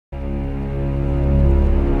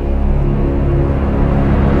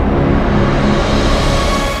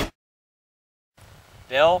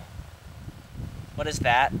Bill? What is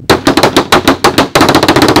that?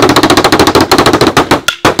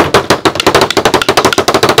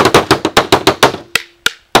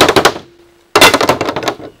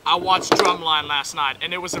 I watched Drumline last night,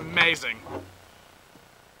 and it was amazing.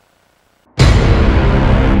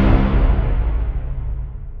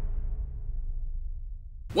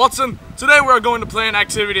 Watson, today we are going to play an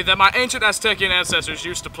activity that my ancient Aztecian ancestors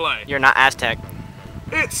used to play. You're not Aztec.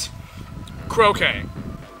 It's Croquet.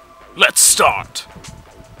 Let's start.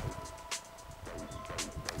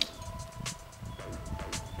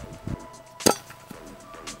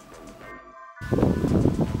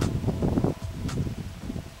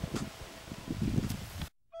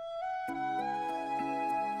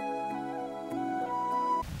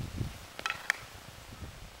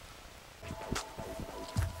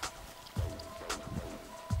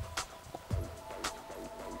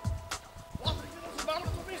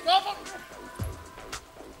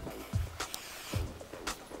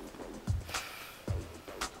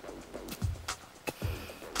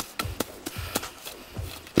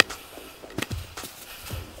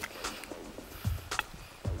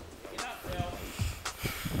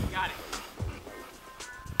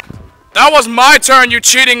 That was my turn, you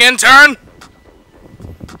cheating intern!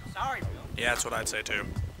 Sorry, Bill. Yeah, that's what I'd say too.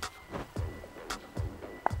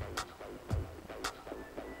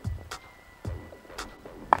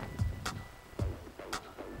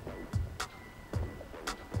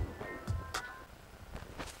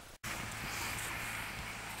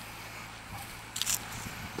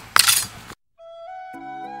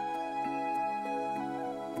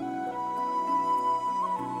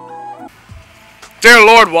 Dear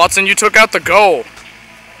Lord, Watson, you took out the goal.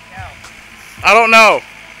 I don't know.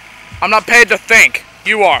 I'm not paid to think.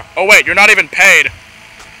 You are. Oh wait, you're not even paid.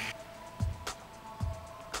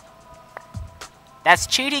 That's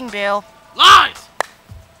cheating, Bill. Lies!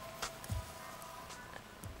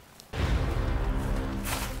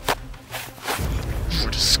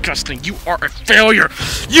 You're disgusting. You are a failure.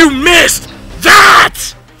 You missed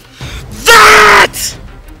that! That!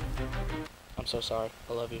 I'm so sorry.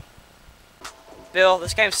 I love you. Bill,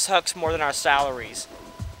 this game sucks more than our salaries.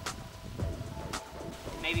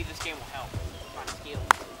 Maybe this game will help my skills.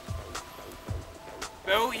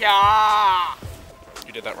 Booyah!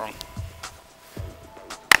 You did that wrong.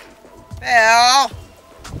 Bill!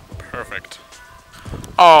 Perfect.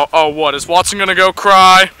 Oh, what? Is Watson gonna go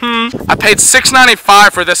cry? I paid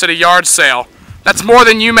 $6.95 for this at a yard sale. That's more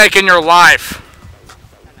than you make in your life.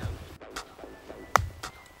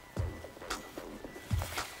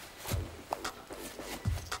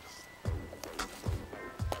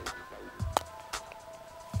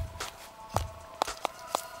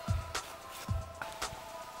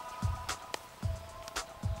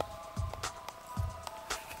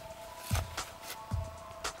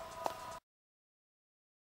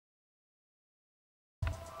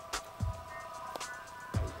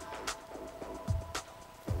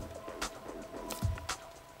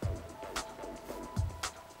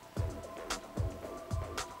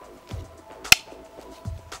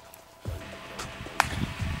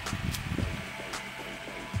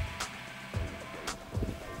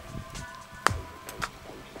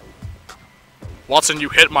 Watson, you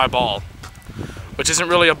hit my ball. Which isn't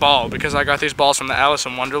really a ball, because I got these balls from the Alice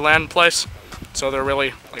in Wonderland place. So they're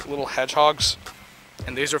really like little hedgehogs.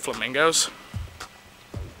 And these are flamingos.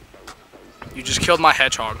 You just killed my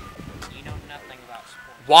hedgehog. You know nothing about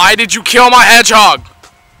sports. Why did you kill my hedgehog?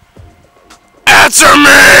 Answer me!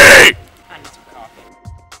 I need some coffee.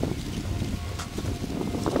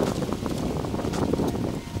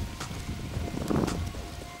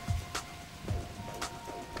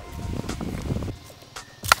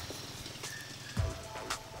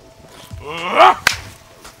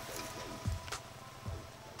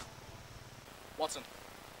 Watson,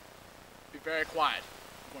 be very quiet.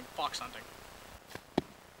 I'm going fox hunting.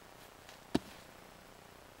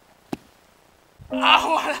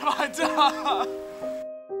 Oh, what have I done?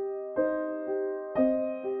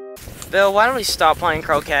 Bill, why don't we stop playing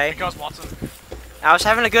croquet? Because, Watson, I was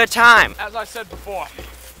having a good time. as I said before,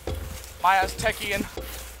 my Aztecian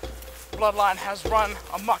bloodline has run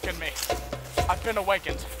amok in me. I've been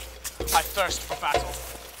awakened. I thirst for battle.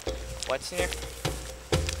 What's in here?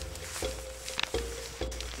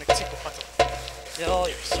 Battle. Bill,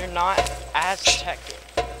 you're not Aztec.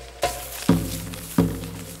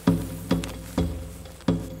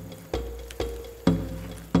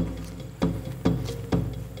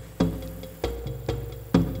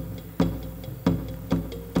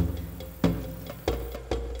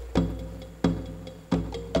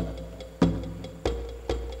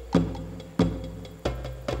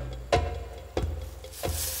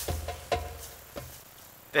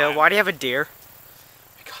 Bill, why do you have a deer?